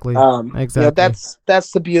 Exactly.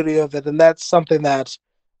 That's the beauty of it, and that's something that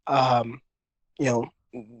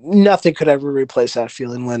nothing could ever replace that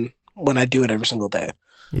feeling when I do it every single day.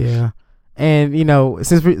 Yeah. And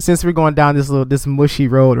since we're going down this mushy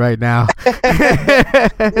road right now,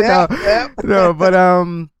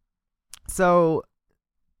 so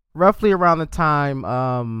roughly around the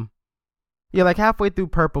time, like halfway through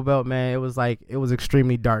purple belt, man, it was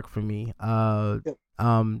extremely dark for me.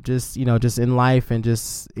 Just in life and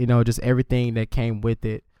just everything that came with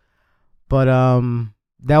it. But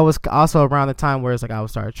that was also around the time where it's like I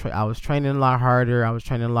was training a lot harder, I was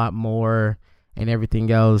training a lot more, and everything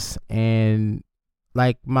else, and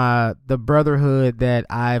like the brotherhood that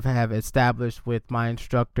I've have established with my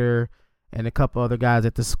instructor and a couple other guys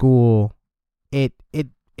at the school, it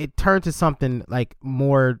turned to something like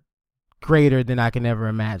more greater than I can ever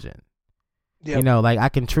imagine. Yep. Like I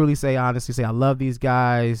can truly honestly say I love these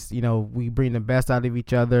guys. We bring the best out of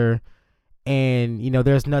each other, and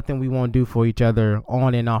there's nothing we won't do for each other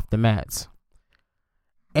on and off the mats.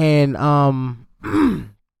 And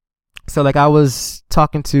so like I was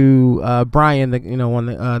talking to Brian, one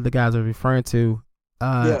of the guys I was referring to.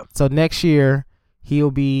 So next year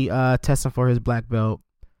he'll be testing for his black belt.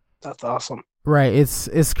 That's awesome. Right,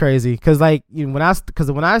 it's crazy because when I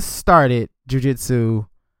started jiu-jitsu,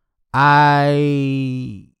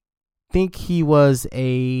 I think he was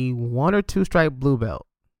a 1 or 2 stripe blue belt.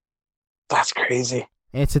 That's crazy.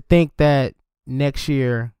 And to think that next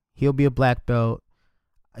year he'll be a black belt.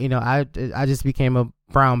 I just became a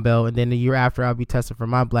brown belt, and then the year after I'll be testing for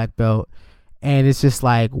my black belt, and it's just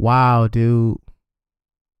like, wow, dude,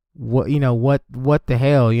 what the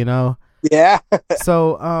hell, Yeah.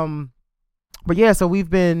 So but yeah, so we've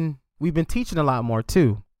been teaching a lot more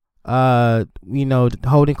too.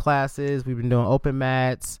 Holding classes, we've been doing open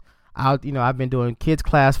mats. I've been doing kids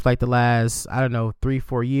class for like the last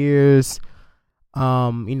 3-4 years.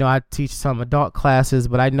 I teach some adult classes,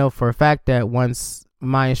 but I know for a fact that once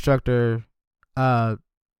my instructor promote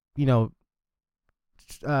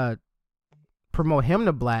him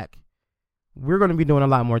to black, we're going to be doing a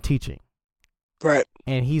lot more teaching. Right.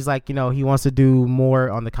 And he's like, he wants to do more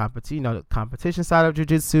on the competition side of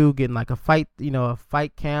jiu-jitsu, getting like a fight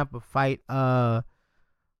camp, a fight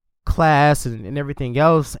class and everything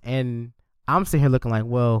else. And I'm sitting here looking like,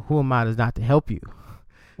 well, who am I not to help you?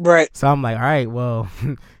 Right. So I'm like, all right, well,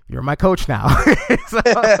 you're my coach now.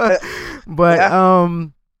 But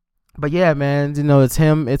yeah, man, it's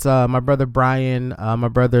him. It's my brother Brian, my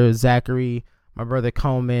brother Zachary, my brother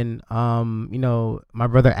Coleman, my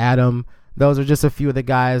brother Adam. Those are just a few of the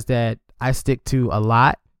guys that I stick to a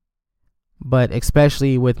lot. But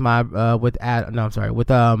especially with Brian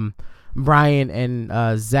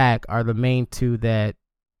and Zach are the main two that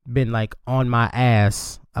been like on my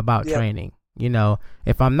ass about training.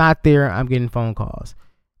 If I'm not there, I'm getting phone calls.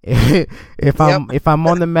 If I'm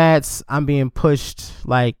on the mats, I'm being pushed,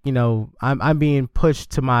 I'm being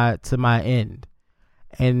pushed to my end.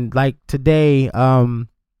 And like today,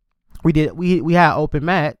 we had open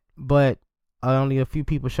mat, but only a few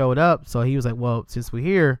people showed up. So he was like, well, since we're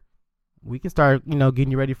here, we can start,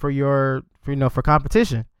 getting you ready for for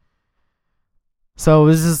competition. So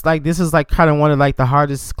this is kind of one of like the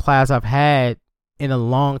hardest class I've had in a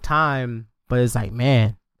long time, but it's like,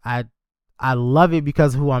 man, I love it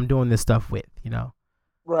because of who I'm doing this stuff with,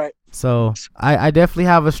 Right. So I definitely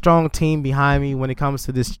have a strong team behind me when it comes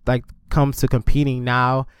to this, comes to competing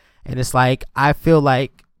now. And it's like, I feel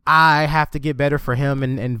like I have to get better for him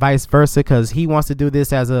and vice versa, because he wants to do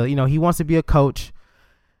this as a, he wants to be a coach,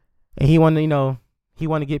 and he want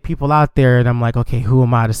to get people out there. And I'm like, okay, who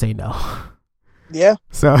am I to say no? Yeah.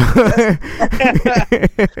 So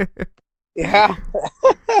yeah.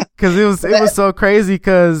 Because it was so crazy,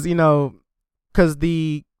 because the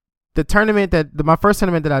tournament my first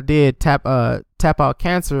tournament that I did, tap out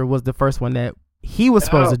cancer, was the first one that he was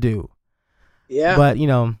supposed to do. Yeah. But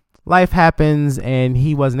life happens and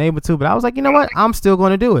he wasn't able to. But I was like, you know what? I'm still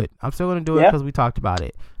going to do it. I'm still going to do it because we talked about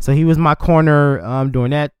it. So he was my corner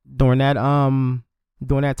during that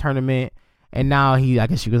tournament, and now I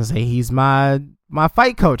guess you can say he's my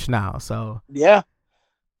fight coach now. So yeah.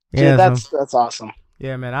 Yeah, that's awesome.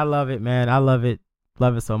 Yeah, man, I love it, man. I love it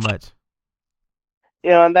so much.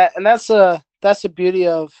 And that's the beauty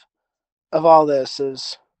of all this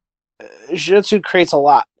is jiu-jitsu creates a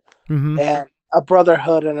lot, and a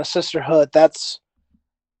brotherhood and a sisterhood. That's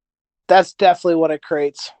definitely what it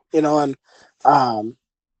creates, and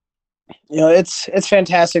it's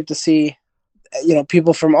fantastic to see,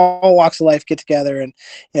 people from all walks of life get together and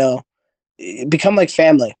become like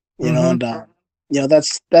family, and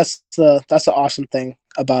that's the awesome thing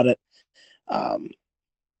about it. And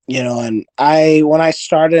when I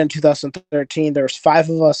started in 2013, there was 5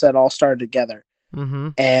 of us that all started together.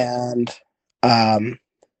 And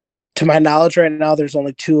to my knowledge right now, there's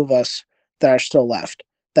only 2 of us that are still left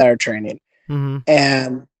that are training.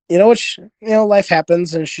 And, which, life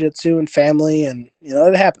happens in jiu-jitsu and family, and,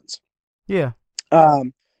 it happens. Yeah.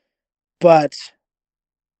 But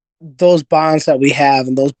those bonds that we have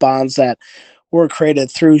and those bonds that were created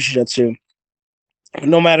through jiu-jitsu,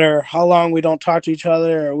 no matter how long we don't talk to each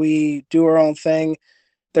other or we do our own thing,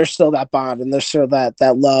 there's still that bond, and there's still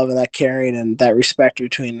that love and that caring and that respect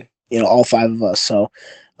between, all 5 of us. So,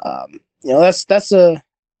 that's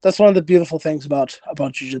one of the beautiful things about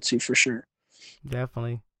jiu-jitsu for sure.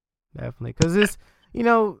 Definitely. Cause it's,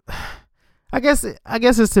 I guess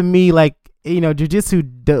it's, to me, like, jiu-jitsu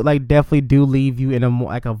definitely do leave you in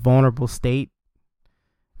a vulnerable state,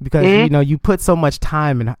 because you put so much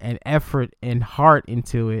time and effort and heart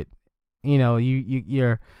into it.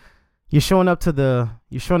 You're showing up to the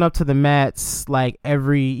mats like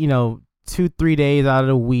every 2-3 days out of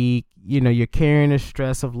the week. You're carrying the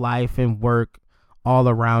stress of life and work all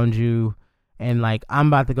around you, and like, I'm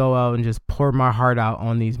about to go out and just pour my heart out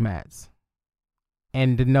on these mats,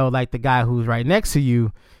 and to know like the guy who's right next to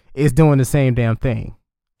you is doing the same damn thing.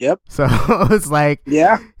 Yep. So it's like,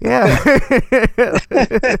 yeah.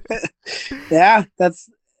 Yeah, that's,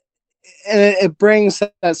 and it brings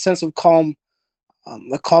that sense of calm,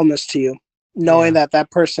 the calmness to you, knowing that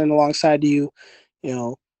person alongside you,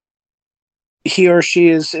 he or she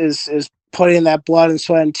is putting that blood and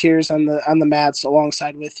sweat and tears on the mats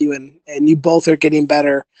alongside with you, and you both are getting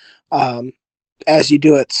better as you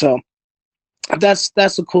do it. So that's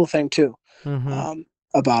a cool thing too,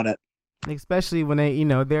 about it. Especially when they,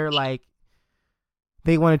 they're like,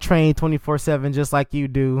 they want to train 24/7 just like you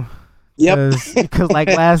do. Yep. Because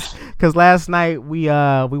last night we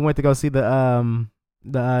went to go see the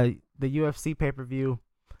UFC pay-per-view.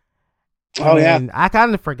 Oh yeah. I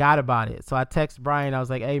kind of forgot about it, so I text Brian. I was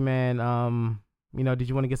like, "Hey man, did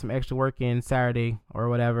you want to get some extra work in Saturday or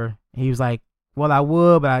whatever?" And he was like, "Well, I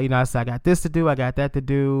would, but I said I got this to do, I got that to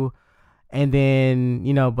do, and then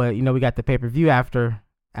but we got the pay-per-view after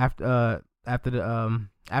everything."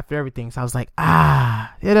 So I was like, yeah,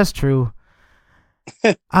 that's true.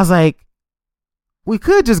 I was like, we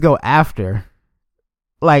could just go after,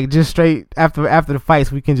 like, just straight after the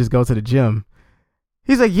fights, we can just go to the gym.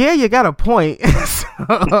 He's like, yeah, you got a point.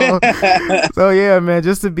 so yeah, man,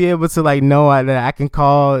 just to be able to like know that I can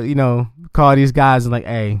call these guys and like,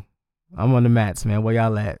 hey, I'm on the mats, man, where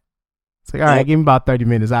y'all at? It's like, all right, give me about 30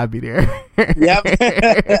 minutes, I'll be there. Yep.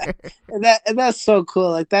 and that's so cool.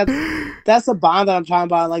 Like that's the bond that I'm talking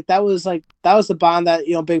about. Like that was the bond that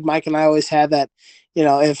Big Mike and I always had, that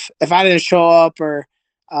if I didn't show up, or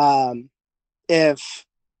if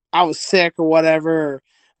I was sick or whatever,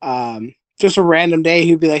 just a random day,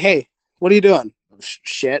 he'd be like, hey, what are you doing?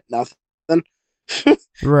 Shit, nothing.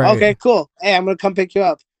 Right. Okay, cool. Hey, I'm gonna come pick you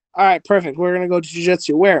up. All right, perfect. We're gonna go to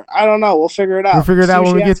jiu-jitsu. Where? I don't know. We'll figure it out. We'll figure it out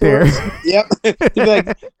when we get there. Yep. He'd be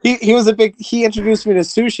like, he introduced me to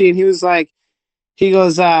sushi, and he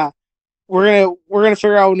goes, we're gonna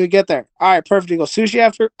figure out when we get there. All right, perfect. He goes, sushi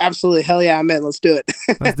after? Absolutely. Hell yeah, I'm in. Let's do it.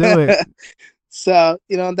 Let's do it. So,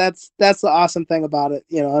 that's the awesome thing about it,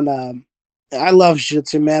 and I love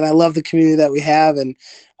jiu-jitsu, man. I love the community that we have, and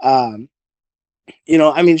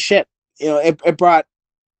shit. It brought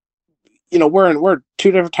we're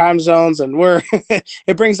two different time zones, and we're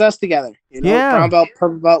it brings us together. Yeah. Brown belt,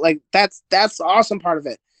 purple belt, like that's the awesome part of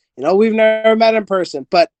it. We've never met in person,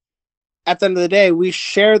 but at the end of the day, we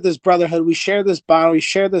share this brotherhood, we share this bond, we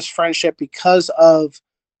share this friendship because of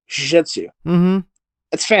jiu-jitsu. Mm-hmm.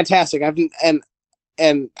 It's fantastic. I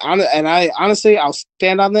honestly, I'll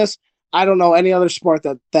stand on this. I don't know any other sport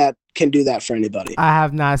that can do that for anybody. I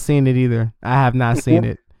have not seen it either. I have not seen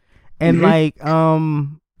it. And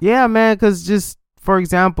yeah, man, because just for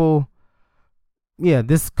example, yeah,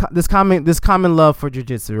 this common love for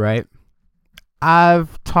jiu-jitsu, right?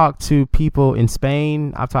 I've talked to people in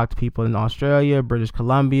Spain. I've talked to people in Australia, British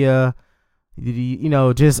Columbia,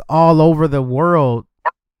 just all over the world.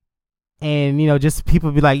 And, just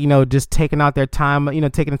people be like, just taking the time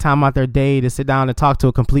out their day to sit down and talk to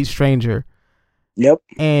a complete stranger. Yep.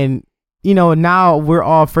 And, now we're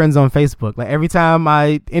all friends on Facebook. Like every time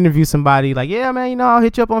I interview somebody, like, yeah, man, I'll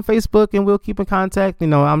hit you up on Facebook and we'll keep in contact.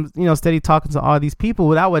 I'm, steady talking to all these people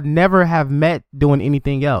that I would never have met doing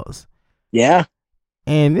anything else. Yeah.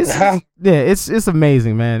 And it's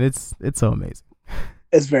amazing, man. It's so amazing.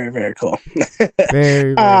 It's very, very cool.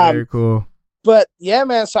 Very, very, very cool. But yeah,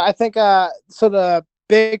 man. So I think so the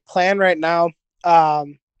big plan right now,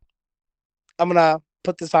 I'm gonna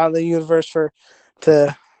put this out in the universe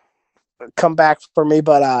to come back for me.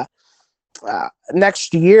 But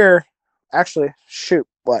next year, actually,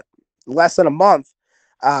 less than a month,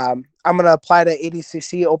 I'm gonna apply to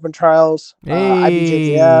ADCC Open Trials,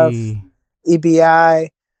 IBJJF, EBI.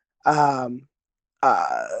 I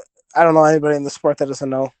don't know anybody in the sport that doesn't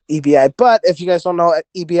know EBI, but if you guys don't know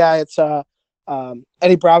EBI, it's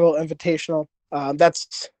Eddie Bravo Invitational.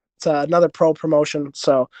 It's another pro promotion,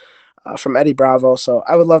 so from Eddie Bravo. So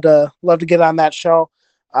I would love to get on that show.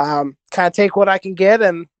 Kind of take what I can get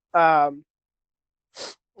and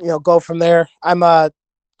go from there. I'm on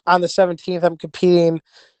the 17th. I'm competing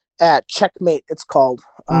at Checkmate. It's called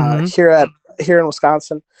here in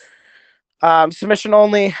Wisconsin. Submission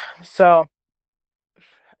only. So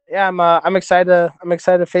yeah, I'm excited. I'm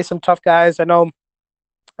excited to face some tough guys. I know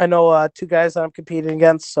two guys that I'm competing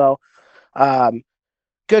against. So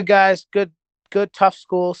good guys, good tough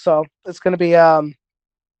school. So it's gonna be a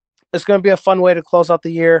fun way to close out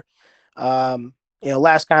the year.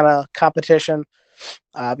 Last kind of competition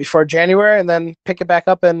before January, and then pick it back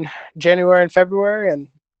up in January and February, and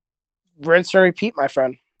rinse and repeat, my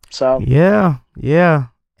friend. So yeah.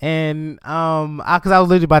 And because I was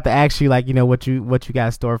literally about to ask you, like, what you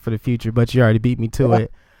got stored for the future, but you already beat me to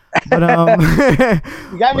it. But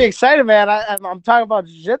you got me excited, man. I'm talking about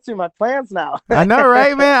jiu-jitsu, my plans now. I know,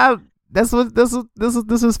 right, man? That's what this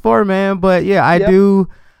is for, man. But yeah, I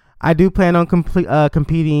do plan on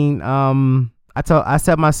competing. I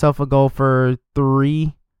set myself a goal for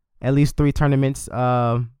at least three tournaments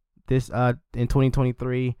this in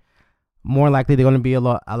 2023. More likely they're going to be a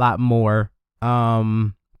lot more.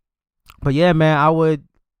 But yeah, man, I would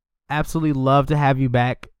absolutely love to have you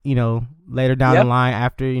back, later down the line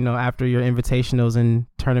after your invitationals and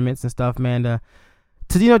tournaments and stuff, man, to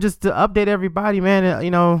just to update everybody, man,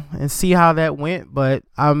 and see how that went. But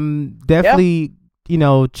I'm definitely,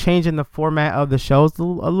 changing the format of the shows a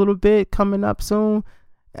little bit coming up soon.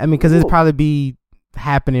 I mean, because it'll probably be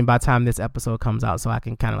happening by the time this episode comes out, so I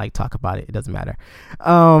can kind of like talk about it. It doesn't matter.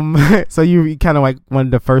 So you kind of like one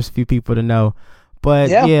of the first few people to know.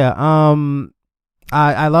 But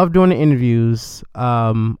I love doing the interviews.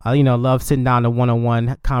 I love sitting down to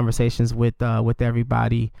one-on-one conversations with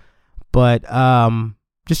everybody. But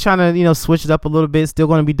just trying to switch it up a little bit. Still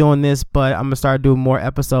going to be doing this, but I'm gonna start doing more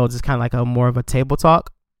episodes. It's kind of like more of a table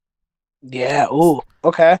talk. Yeah. Ooh.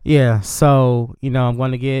 Okay. Yeah. So I'm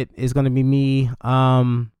going to it's going to be me,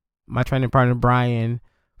 my training partner Brian,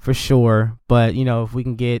 for sure. But if we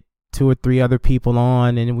can get 2 or 3 other people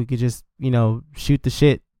on, and we could just shoot the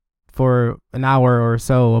shit for an hour or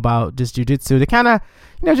so about just jiu-jitsu to kind of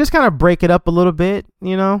just kind of break it up a little bit,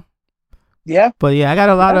 Yeah. But yeah, I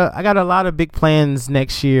got a lot of big plans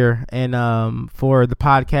next year, and for the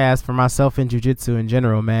podcast, for myself and jiu-jitsu in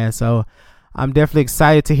general, man. So I'm definitely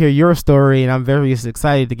excited to hear your story, and I'm very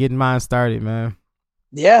excited to get mine started, man.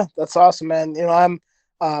 Yeah, that's awesome, man.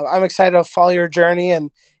 I'm excited to follow your journey, and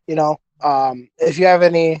if you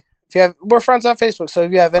have we're friends on Facebook, so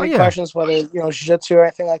if you have any questions, whether jiu-jitsu or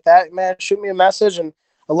anything like that, man, shoot me a message, and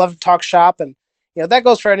I love to talk shop, and that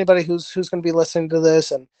goes for anybody who's going to be listening to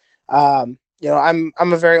this, and I'm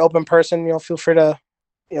a very open person. Feel free to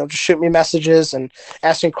just shoot me messages and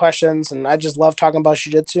ask me questions, and I just love talking about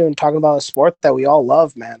jiu-jitsu and talking about a sport that we all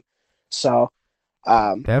love, man. So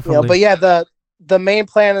definitely. But yeah, the main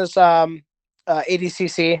plan is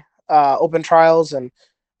ADCC Open Trials, and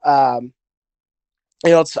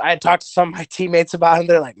I talked to some of my teammates about it, and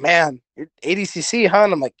they're like, man, you're ADCC, huh?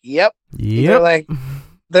 And I'm like, yep. They're like,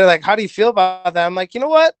 how do you feel about that? I'm like, you know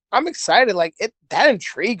what? I'm excited. Like, that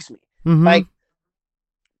intrigues me. Mm-hmm. Like,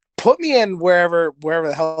 put me in wherever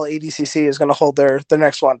the hell ADCC is going to hold their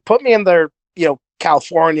next one. Put me in their,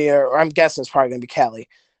 California, or I'm guessing it's probably going to be Cali,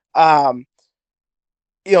 for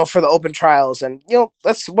the open trials. And,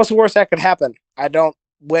 what's the worst that could happen? I don't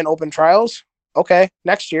win open trials. Okay,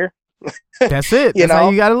 next year. That's it. That's how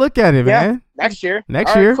you got to look at it, man. Next year.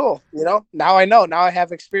 Next year. Cool. Now I know. Now I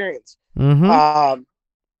have experience. Mm-hmm.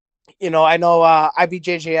 I know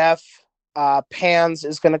IBJJF PANS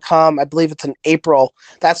is going to come. I believe it's in April.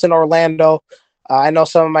 That's in Orlando. I know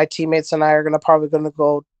some of my teammates and I are probably going to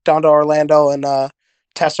go down to Orlando and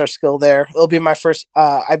test our skill there. It'll be my first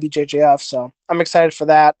IBJJF, so I'm excited for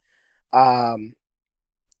that. I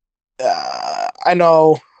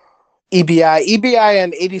know EBI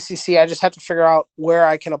and ADCC. I just have to figure out where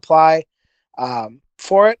I can apply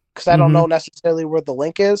for it, because I don't know necessarily where the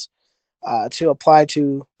link is to apply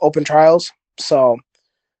to open trials. So,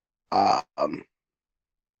 that's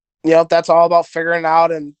all about figuring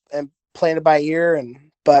out and playing it by ear.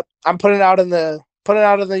 But I'm putting it out in the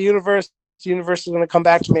universe. The universe is going to come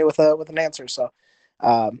back to me with an answer. So,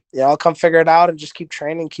 I'll come figure it out and just keep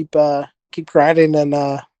training, keep grinding,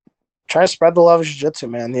 and try to spread the love of jiu-jitsu,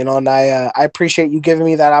 man. And I appreciate you giving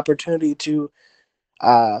me that opportunity to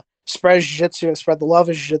spread jiu-jitsu and spread the love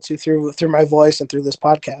of jiu-jitsu through my voice and through this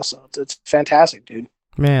podcast. So it's fantastic, dude.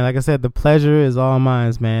 Man, like I said, the pleasure is all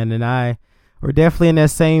mine, man. And we're definitely in that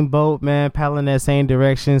same boat, man, paddling that same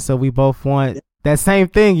direction. So we both want that same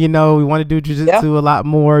thing, we want to do jiu-jitsu a lot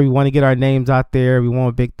more. We want to get our names out there. We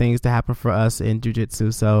want big things to happen for us in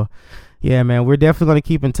jiu-jitsu. So yeah, man, we're definitely going to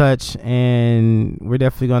keep in touch, and we're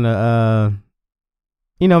definitely going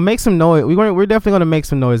to, make some noise. We're definitely going to make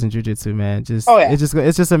some noise in jiu-jitsu, man.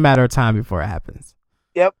 It's just a matter of time before it happens.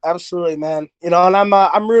 Yep, absolutely, man. And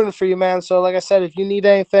I'm rooting for you, man. So like I said, if you need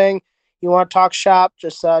anything, you want to talk shop,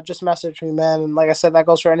 just message me, man. And like I said, that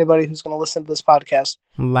goes for anybody who's going to listen to this podcast.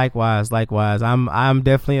 Likewise. I'm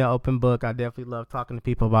definitely an open book. I definitely love talking to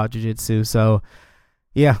people about jiu-jitsu. So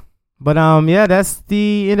yeah. But that's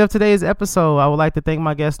the end of today's episode. I would like to thank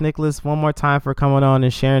my guest Nicolas one more time for coming on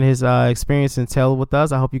and sharing his experience and tale with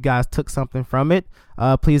us. I hope you guys took something from it.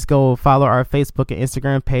 Please go follow our Facebook and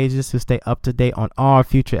Instagram pages to stay up to date on all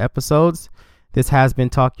future episodes. This has been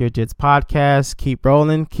Talk Yo Jits Podcast. Keep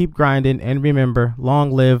rolling, keep grinding, and remember, long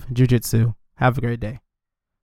live jiu-jitsu. Have a great day.